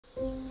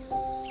For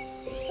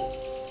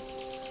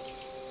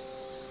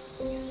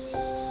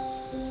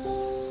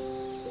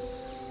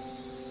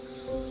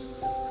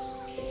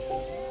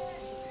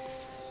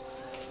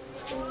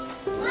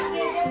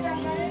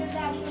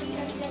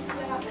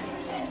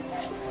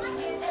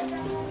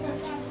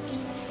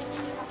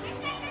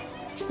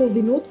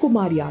Vinod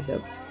Kumar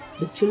Yadav,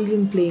 the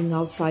children playing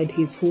outside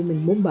his home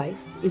in Mumbai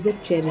is a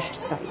cherished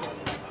sight.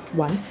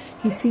 One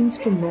he seems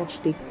to not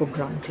take for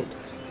granted.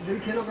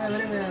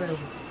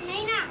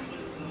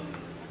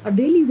 A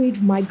daily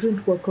wage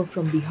migrant worker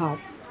from Bihar,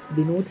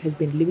 Vinod has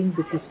been living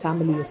with his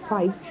family of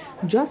 5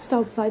 just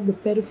outside the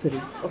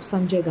periphery of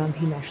Sanjay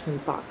Gandhi National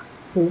Park,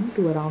 home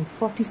to around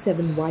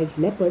 47 wild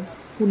leopards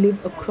who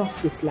live across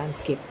this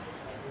landscape.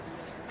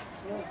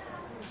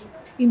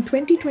 In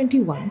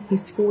 2021,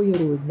 his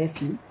 4-year-old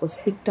nephew was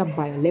picked up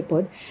by a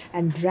leopard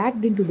and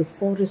dragged into the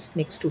forest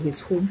next to his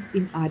home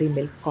in Are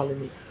Milk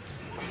Colony.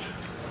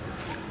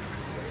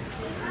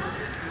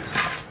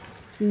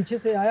 पीछे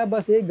से आया,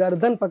 बस एक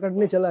गर्दन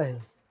पकड़ने चला है।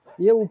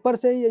 ये ऊपर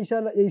से ही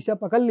ऐसा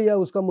पकड़ लिया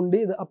उसका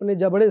मुंडी अपने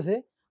जबड़े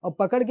से और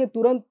पकड़ के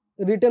तुरंत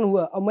रिटर्न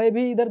हुआ। और मैं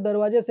भी इधर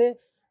दरवाजे से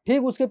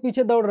ठीक उसके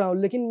पीछे दौड़ रहा हूँ,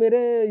 लेकिन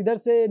मेरे इधर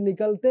से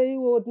निकलते ही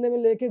वो उतने में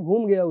लेके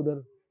घूम गया,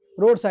 उधर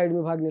रोड साइड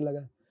में भागने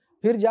लगा।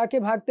 फिर जाके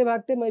भागते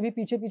भागते मैं भी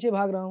पीछे पीछे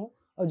भाग रहा हूँ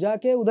और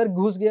जाके उधर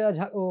घुस गया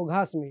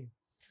घास में।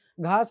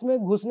 घास में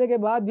घुसने के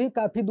बाद भी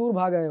काफ़ी दूर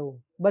भागा है वो।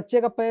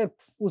 बच्चे का पैर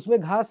उसमें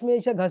घास में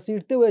ऐसा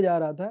घसीटते हुए जा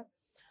रहा था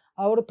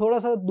और थोड़ा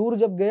सा दूर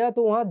जब गया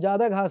तो वहाँ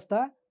ज़्यादा घास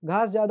था।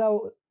 घास ज़्यादा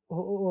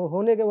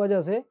होने के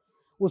वजह से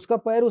उसका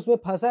पैर उसमें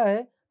फंसा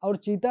है और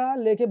चीता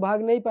लेके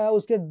भाग नहीं पाया।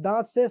 उसके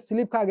दांत से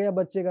स्लिप खा गया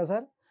बच्चे का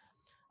सर।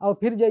 और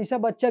फिर जैसा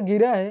बच्चा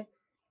गिरा है,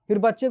 फिर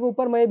बच्चे के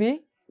ऊपर मैं भी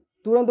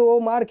तुरंत वो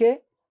मार के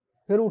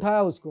फिर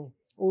उठाया, उसको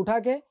उठा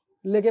के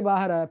लेके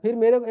बाहर आया। फिर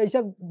मेरे को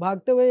ऐसा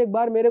भागते हुए एक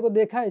बार मेरे को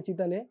देखा है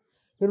चीता ने,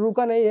 फिर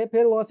रुका नहीं है,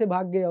 फिर वहाँ से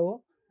भाग गया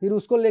वो। फिर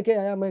उसको लेके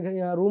आया मैं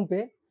यहाँ रूम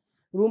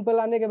पे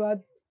लाने के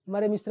बाद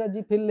हमारे मिश्रा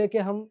जी फिर लेके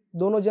हम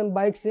दोनों जन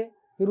बाइक से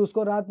फिर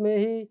उसको रात में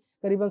ही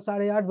करीबन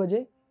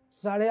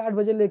 8:30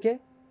 बजे लेके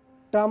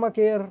ट्रामा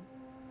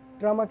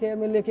केयर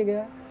में लेके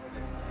गया।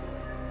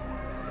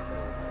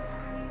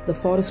 The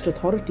forest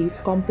authorities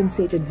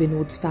compensated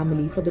Vinod's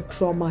family for the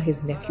trauma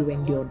his nephew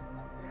endured.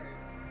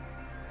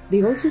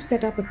 They also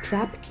set up a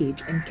trap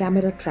cage and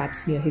camera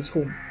traps near his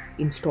home,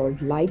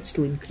 installed lights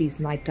to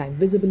increase nighttime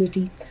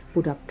visibility,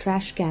 put up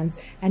trash cans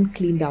and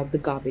cleaned out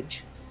the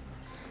garbage.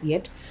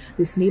 Yet,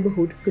 this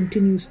neighborhood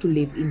continues to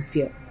live in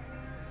fear.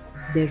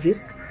 Their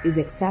risk is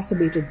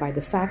exacerbated by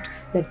the fact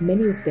that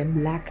many of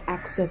them lack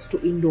access to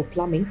indoor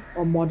plumbing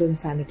or modern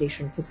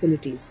sanitation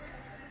facilities.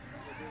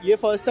 ये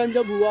first time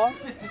जब हुआ,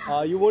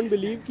 you won't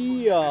believe कि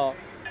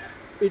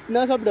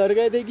इतना सब डर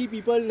गए थे कि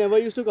people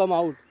never used to come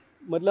out.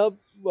 मतलब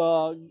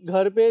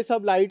घर पे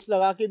सब लाइट्स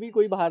लगा के भी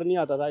कोई बाहर नहीं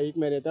आता था 1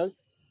 महीने तक।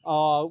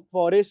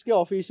 फॉरेस्ट के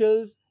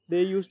officials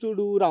they used to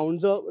do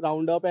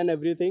round up and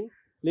everything,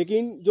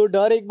 लेकिन जो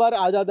डर एक बार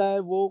आ जाता है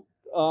वो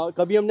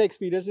कभी हमने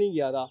एक्सपीरियंस नहीं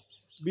किया था।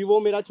 भी वो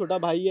मेरा छोटा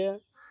भाई है,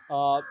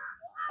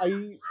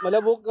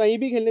 मतलब वो कहीं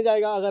भी खेलने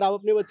जाएगा, अगर आप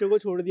अपने बच्चों को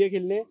छोड़ दिए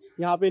खेलने,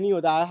 यहाँ पे नहीं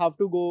होता, I have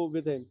to go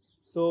with him.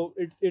 So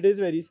it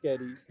is very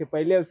scary कि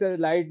पहले उससे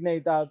लाइट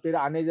नहीं था, फिर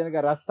आने जाने का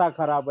रास्ता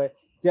खराब है,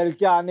 चल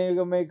के आने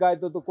में का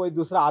तो कोई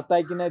दूसरा आता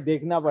है कि नहीं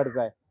देखना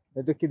पड़ता है,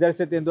 नहीं तो किधर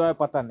से तेंदुआ है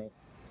पता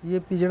नहीं। ये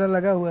पिंजड़ा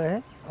लगा हुआ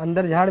है,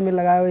 अंदर झाड़ में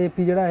लगाया हुआ ये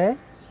पिंजड़ा है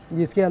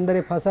जिसके अंदर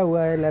ये फंसा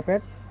हुआ है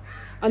leopard.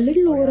 A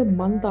little over a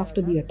month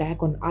after the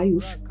attack on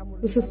Ayush,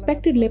 the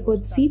suspected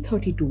leopard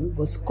C32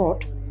 was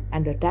caught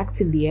and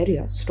attacks in the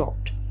area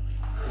stopped.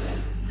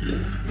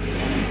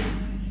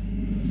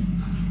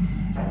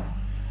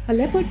 A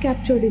leopard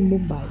captured in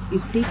Mumbai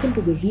is taken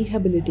to the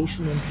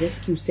Rehabilitation and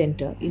Rescue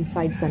Center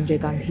inside Sanjay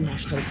Gandhi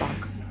National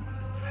Park.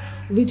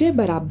 Vijay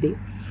Barabde,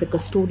 the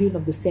custodian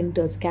of the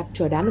center's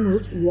captured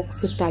animals,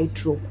 walks a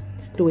tightrope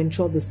to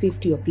ensure the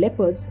safety of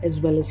leopards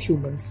as well as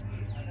humans.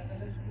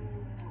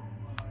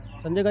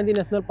 Sanjay Gandhi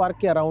national park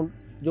के around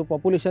जो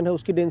population है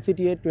उसकी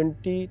density है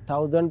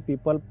 20,000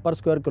 people पर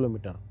square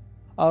kilometre,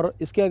 और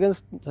इसके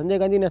against Sanjay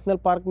Gandhi national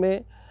park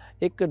में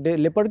एक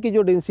लेपर्ड की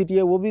जो डेंसिटी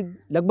है वो भी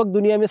लगभग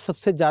दुनिया में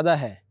सबसे ज़्यादा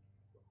है।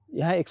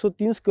 यहाँ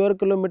 103 स्क्वायर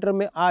किलोमीटर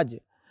में आज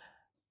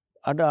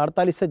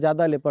 48 से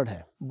ज़्यादा लेपर्ड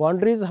है।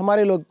 बाउंड्रीज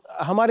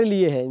हमारे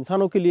लिए है,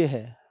 इंसानों के लिए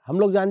है। हम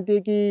लोग जानते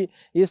हैं कि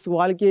इस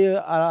वाल के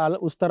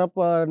उस तरफ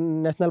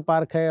नेशनल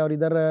पार्क है और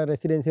इधर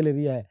रेसिडेंशियल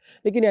एरिया है,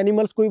 लेकिन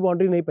एनिमल्स कोई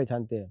बाउंड्री नहीं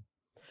पहचानते हैं।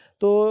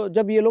 तो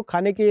जब ये लोग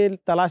खाने के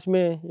तलाश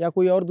में या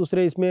कोई और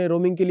दूसरे इसमें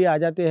रोमिंग के लिए आ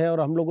जाते हैं और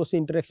हम लोगों से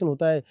इंटरेक्शन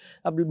होता है।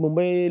 अब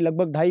मुंबई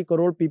लगभग 2.5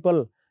 crore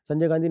people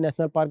Sanjay Gandhi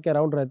national park के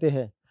अराउंड रहते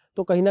हैं,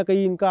 तो कहीं ना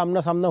कहीं इनका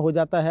आमना सामना हो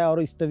जाता है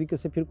और इस तरीके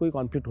से फिर कोई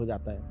कॉन्फ्लिक्ट हो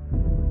जाता है।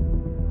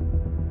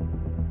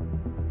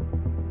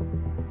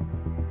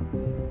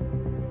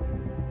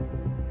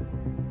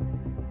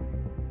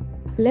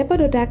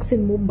 Leopard attacks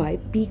in Mumbai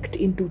peaked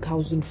in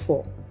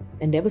 2004.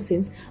 And ever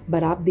since,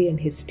 Barabde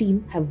and his team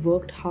have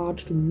worked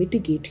hard to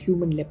mitigate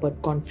human-leopard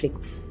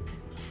conflicts.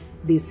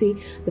 They say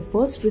the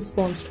first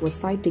response to a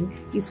sighting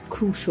is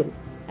crucial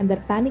and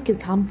that panic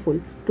is harmful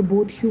to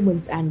both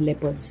humans and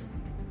leopards.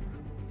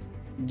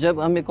 जब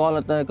हमें call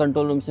आता है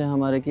control room से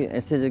हमारे कि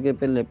ऐसे जगह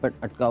पे लेपर्ड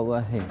अटका हुआ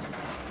है,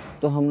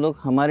 तो हम लोग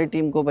हमारी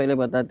टीम को पहले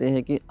बताते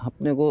हैं कि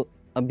अपने को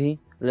अभी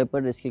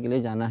लेपर्ड रेस्क्यू के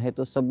लिए जाना है।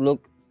 तो सब लोग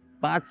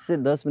 5 से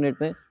 10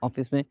 मिनट में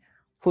ऑफिस में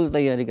फुल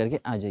तैयारी करके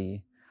आ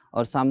जाइए।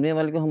 और सामने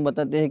वाले को हम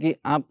बताते हैं कि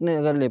आपने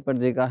अगर लेपर्ड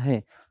देखा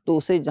है तो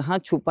उसे जहाँ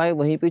छुपाए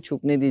वहीं पे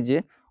छुपने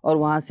दीजिए और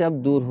वहाँ से आप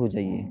दूर हो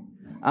जाइए।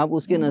 आप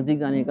उसके नज़दीक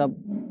जाने का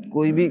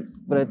कोई भी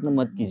प्रयत्न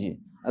मत कीजिए।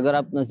 अगर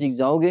आप नज़दीक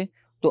जाओगे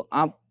तो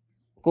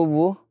आपको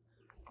वो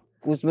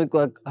उसमें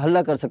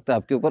हल्ला कर सकता है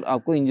आपके ऊपर,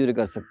 आपको इंजरी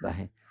कर सकता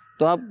है।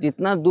 तो आप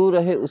जितना दूर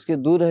रहे उसके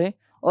दूर रहे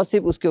और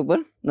सिर्फ उसके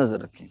ऊपर नज़र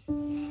रखें।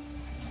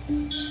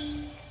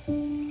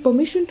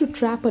 Permission to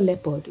trap a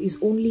leopard is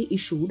only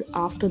issued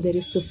after there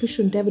is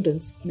sufficient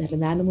evidence that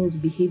an animal's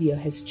behavior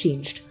has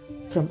changed,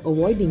 from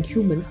avoiding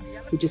humans,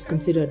 which is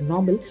considered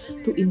normal,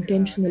 to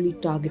intentionally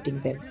targeting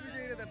them.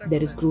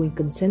 There is growing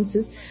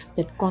consensus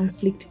that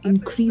conflict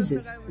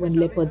increases when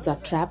leopards are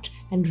trapped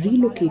and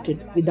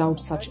relocated without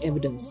such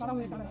evidence.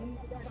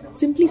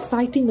 Simply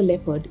sighting a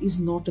leopard is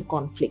not a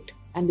conflict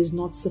and is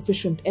not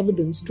sufficient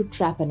evidence to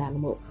trap an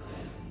animal.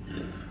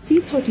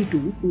 C32,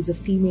 who is a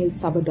female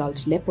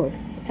subadult leopard,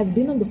 has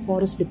been on the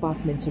Forest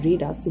Department's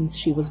radar since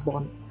she was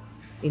born.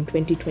 In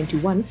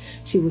 2021,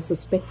 she was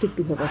suspected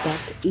to have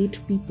attacked 8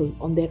 people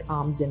on their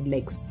arms and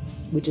legs,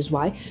 which is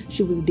why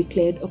she was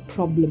declared a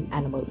problem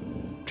animal,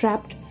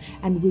 trapped,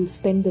 and will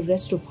spend the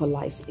rest of her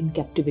life in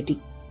captivity.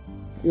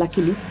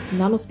 Luckily,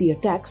 none of the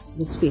attacks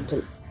was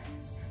fatal.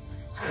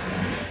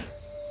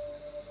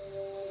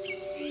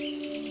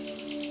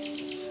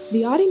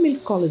 The Ari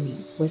Milk colony,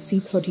 where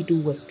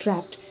C32 was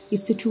trapped,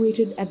 is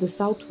situated at the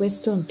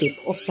southwestern tip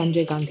of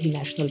Sanjay Gandhi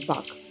National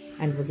Park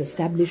and was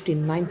established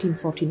in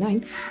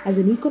 1949 as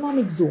an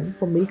economic zone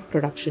for milk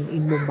production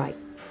in Mumbai.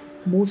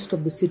 Most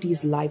of the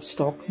city's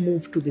livestock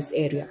moved to this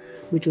area,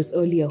 which was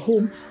earlier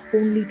home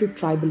only to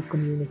tribal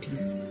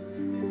communities.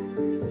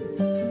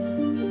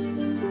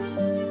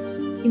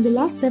 In the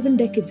last 7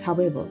 decades,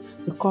 however,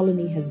 the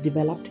colony has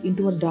developed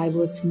into a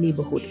diverse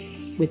neighborhood,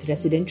 with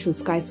residential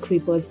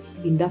skyscrapers,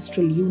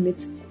 industrial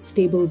units,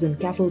 stables and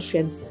cattle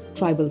sheds,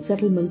 tribal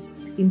settlements,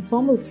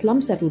 informal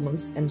slum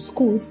settlements and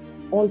schools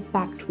all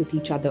packed with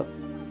each other.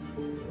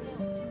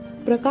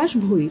 Prakash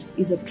Bhoir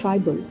is a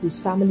tribal whose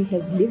family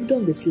has lived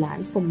on this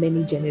land for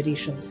many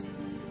generations.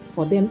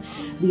 For them,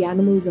 the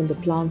animals and the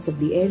plants of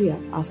the area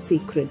are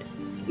sacred,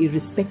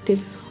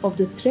 irrespective of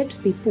the threat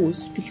they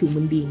pose to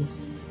human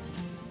beings.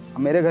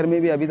 मेरे घर में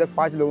भी अभी तक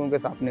 5 लोगों के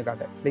सांप ने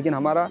काटा है, लेकिन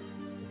हमारा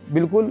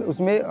बिल्कुल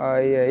उसमें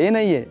ये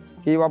नहीं है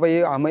कि बाबा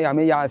ये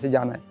हमें यहाँ से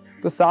जाना है।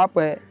 तो सांप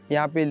है,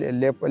 यहाँ पे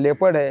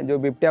लेपर्ड है जो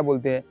बिपटिया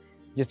बोलते हैं,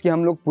 जिसकी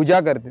हम लोग पूजा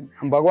करते हैं,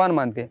 हम भगवान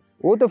मानते हैं।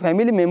 वो तो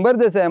फैमिली मेंबर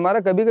जैसा है हमारा।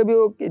 कभी कभी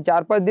वो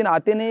 4-5 दिन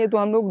आते नहीं है तो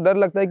हम लोग डर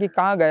लगता है कि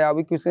कहाँ गया,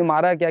 अभी किसने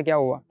मारा, क्या क्या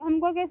हुआ।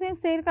 हमको कैसे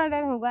शेर का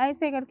डर होगा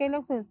ऐसे करके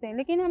लोग सोचते हैं,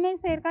 लेकिन हमें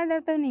शेर का डर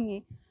तो नहीं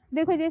है।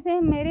 देखो जैसे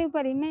मेरे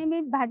ऊपर ही, मैं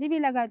भी भाजी भी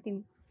लगाती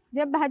हूँ।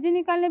 जब भाजी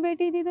निकालने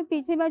बैठी थी तो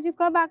पीछे बाजू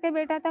कब आके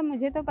बैठा था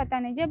मुझे तो पता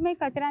नहीं। जब मैं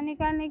कचरा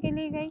निकालने के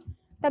लिए गई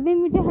तभी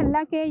मुझे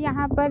हल्ला किया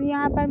यहाँ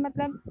पर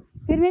मतलब।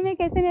 फिर मैं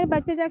कैसे मेरे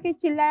बच्चे जाके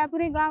चिल्लाया,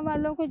 पूरे गांव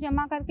वालों को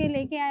जमा करके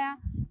लेके आया,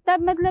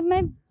 तब मतलब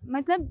मैं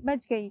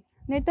बच गई।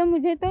 नहीं तो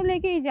मुझे तो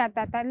लेके ही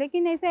जाता था।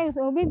 लेकिन ऐसे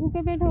वो भी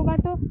भूखे पेट होगा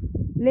तो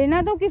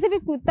लेना तो किसी भी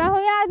कुत्ता हो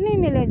या आदमी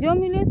मिले, जो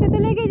मिले उसे तो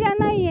लेके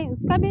जाना ही है,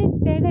 उसका भी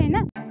पेट है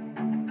ना।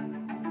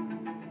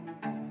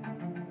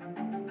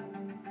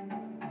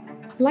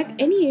 Like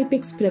any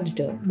apex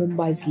predator,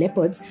 Mumbai's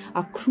leopards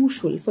are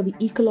crucial for the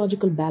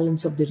ecological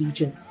balance of the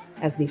region,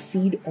 as they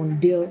feed on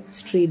deer,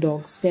 stray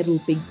dogs, feral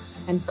pigs,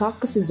 and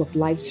carcasses of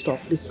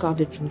livestock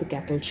discarded from the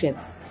cattle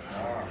sheds.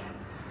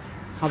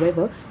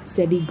 However,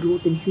 steady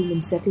growth in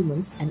human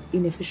settlements and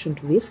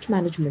inefficient waste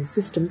management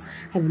systems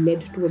have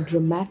led to a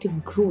dramatic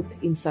growth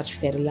in such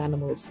feral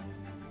animals.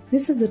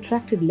 This has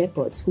attracted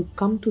leopards who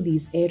come to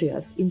these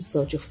areas in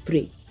search of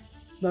prey.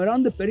 Now,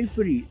 around the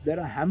periphery, there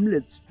are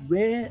hamlets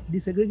where the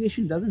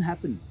segregation doesn't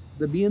happen.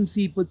 The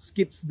BMC puts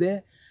skips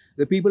there.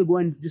 The people go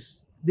and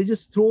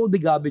just throw the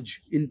garbage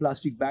in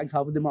plastic bags,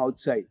 half of them are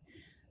outside.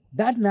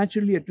 That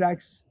naturally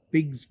attracts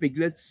pigs,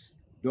 piglets,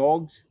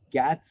 dogs,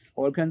 cats,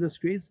 all kinds of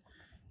strays.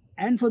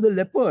 And for the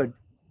leopard,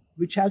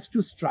 which has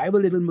to strive a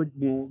little bit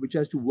more, which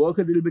has to work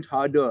a little bit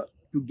harder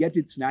to get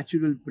its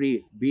natural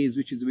prey base,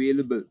 which is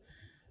available,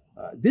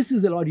 this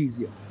is a lot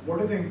easier.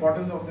 What is the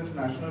importance of this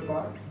national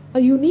park? A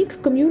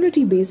unique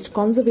community-based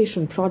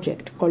conservation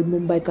project called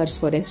Mumbaikars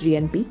for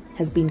SGNP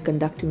has been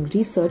conducting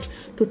research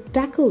to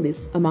tackle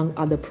this among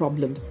other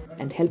problems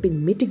and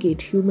helping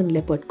mitigate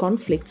human-leopard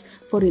conflicts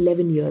for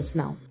 11 years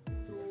now.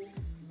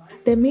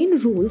 Their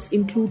main roles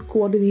include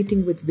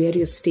coordinating with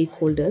various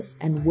stakeholders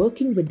and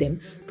working with them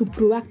to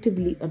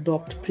proactively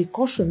adopt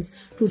precautions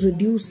to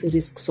reduce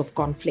risks of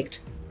conflict.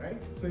 Right?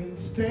 So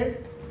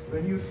instead,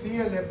 when you see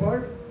a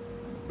leopard,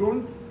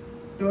 don't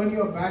turn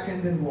your back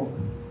and then walk.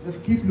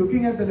 Just keep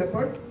looking at the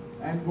leopard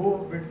and go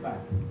a bit back.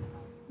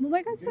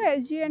 Mumbai Comes for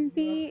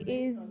SGNP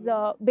is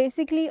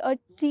basically a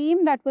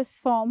team that was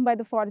formed by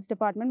the Forest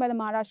Department, by the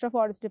Maharashtra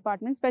Forest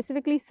Department,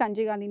 specifically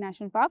Sanjay Gandhi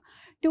National Park,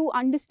 to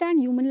understand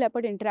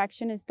human-leopard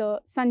interaction is the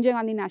Sanjay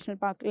Gandhi National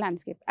Park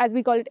landscape, as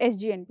we call it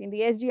SGNP, in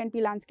the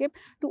SGNP landscape,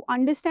 to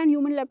understand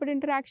human-leopard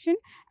interaction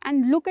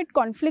and look at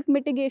conflict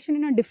mitigation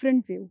in a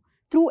different view,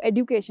 through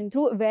education,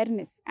 through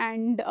awareness,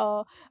 and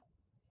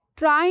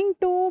trying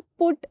to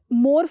put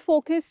more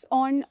focus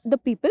on the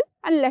people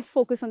and less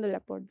focus on the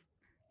leopard.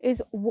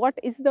 Is what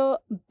is the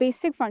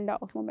basic funda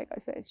of Mumbai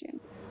Comes for SGNP.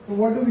 So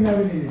what do we have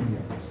in India?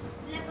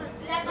 Leopard,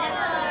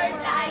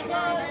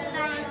 tigers.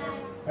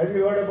 Have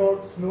you heard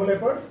about snow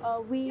leopard?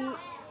 We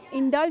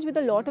indulge with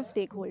a lot of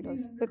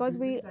stakeholders because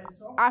we,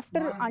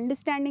 after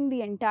understanding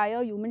the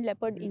entire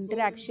human-leopard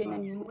interaction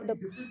and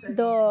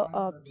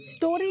the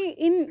story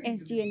in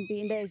SGNP,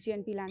 in the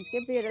SGNP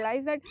landscape, we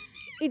realize that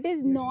it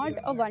is not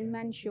a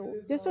one-man show.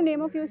 Just to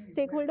name a few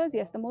stakeholders,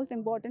 yes, the most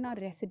important are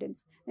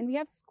residents. Then we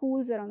have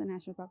schools around the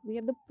national park. We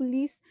have the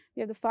police,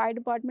 we have the fire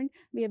department,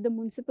 we have the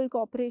municipal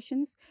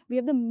corporations, we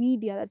have the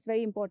media, that's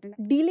very important.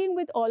 Dealing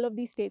with all of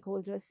these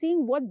stakeholders,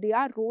 seeing what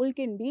their role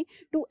can be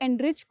to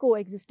enrich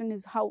coexistence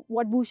is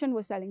what Bhushan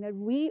was telling, that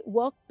we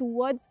work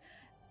towards,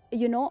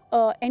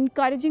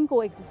 encouraging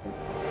coexistence.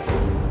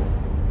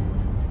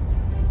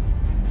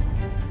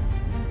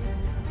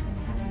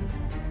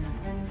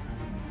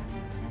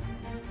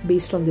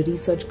 Based on the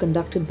research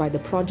conducted by the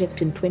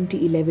project in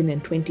 2011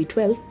 and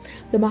 2012,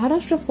 the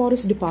Maharashtra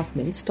Forest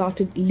Department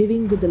started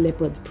Living with the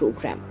Leopards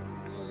program.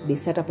 They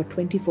set up a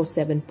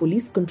 24/7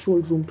 police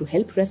control room to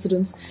help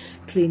residents,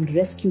 trained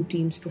rescue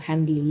teams to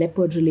handle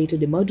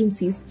leopard-related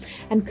emergencies,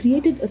 and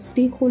created a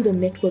stakeholder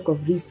network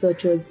of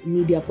researchers,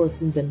 media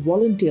persons, and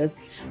volunteers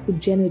to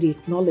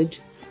generate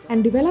knowledge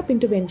and develop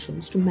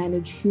interventions to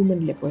manage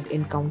human-leopard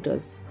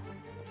encounters.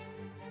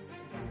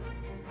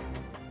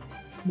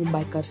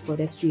 Mumbai Comes for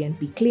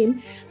SGNP claim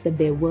that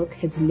their work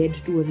has led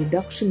to a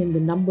reduction in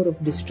the number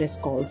of distress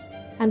calls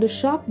and a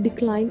sharp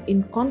decline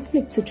in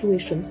conflict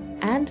situations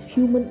and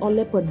human or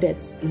leopard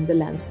deaths in the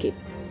landscape.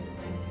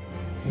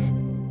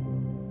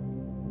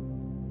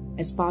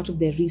 As part of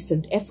their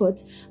recent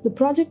efforts, the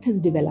project has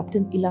developed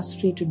an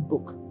illustrated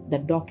book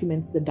that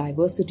documents the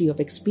diversity of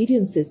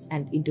experiences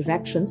and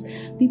interactions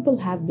people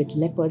have with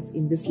leopards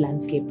in this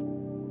landscape.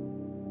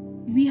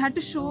 We had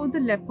to show the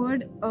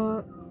leopard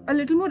a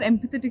little more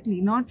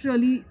empathetically, not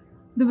really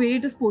the way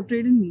it is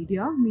portrayed in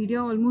media.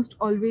 Media almost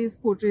always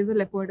portrays a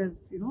leopard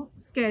as,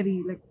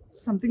 scary, like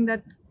something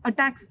that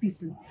attacks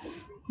people.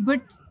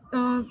 But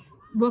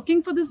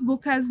working for this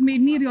book has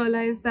made me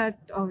realize that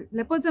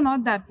leopards are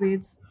not that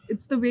way.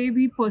 It's the way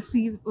we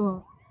perceive.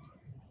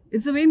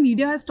 It's the way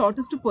media has taught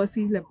us to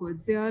perceive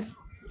leopards. They are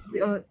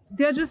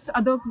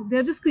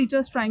just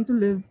creatures trying to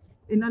live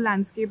in a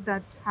landscape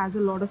that has a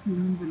lot of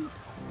humans in it.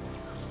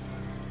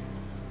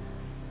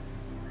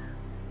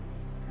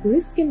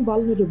 Risk and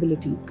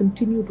vulnerability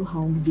continue to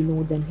hound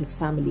Vinod and his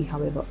family,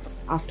 however.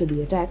 After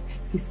the attack,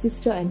 his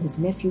sister and his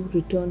nephew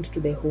returned to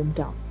their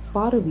hometown,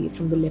 far away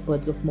from the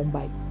leopards of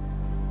Mumbai.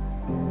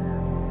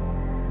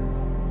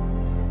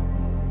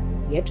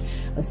 Yet,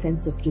 a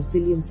sense of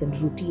resilience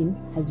and routine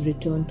has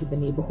returned to the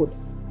neighborhood.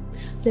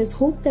 There's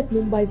hope that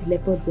Mumbai's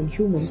leopards and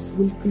humans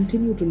will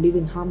continue to live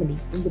in harmony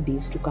in the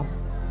days to come.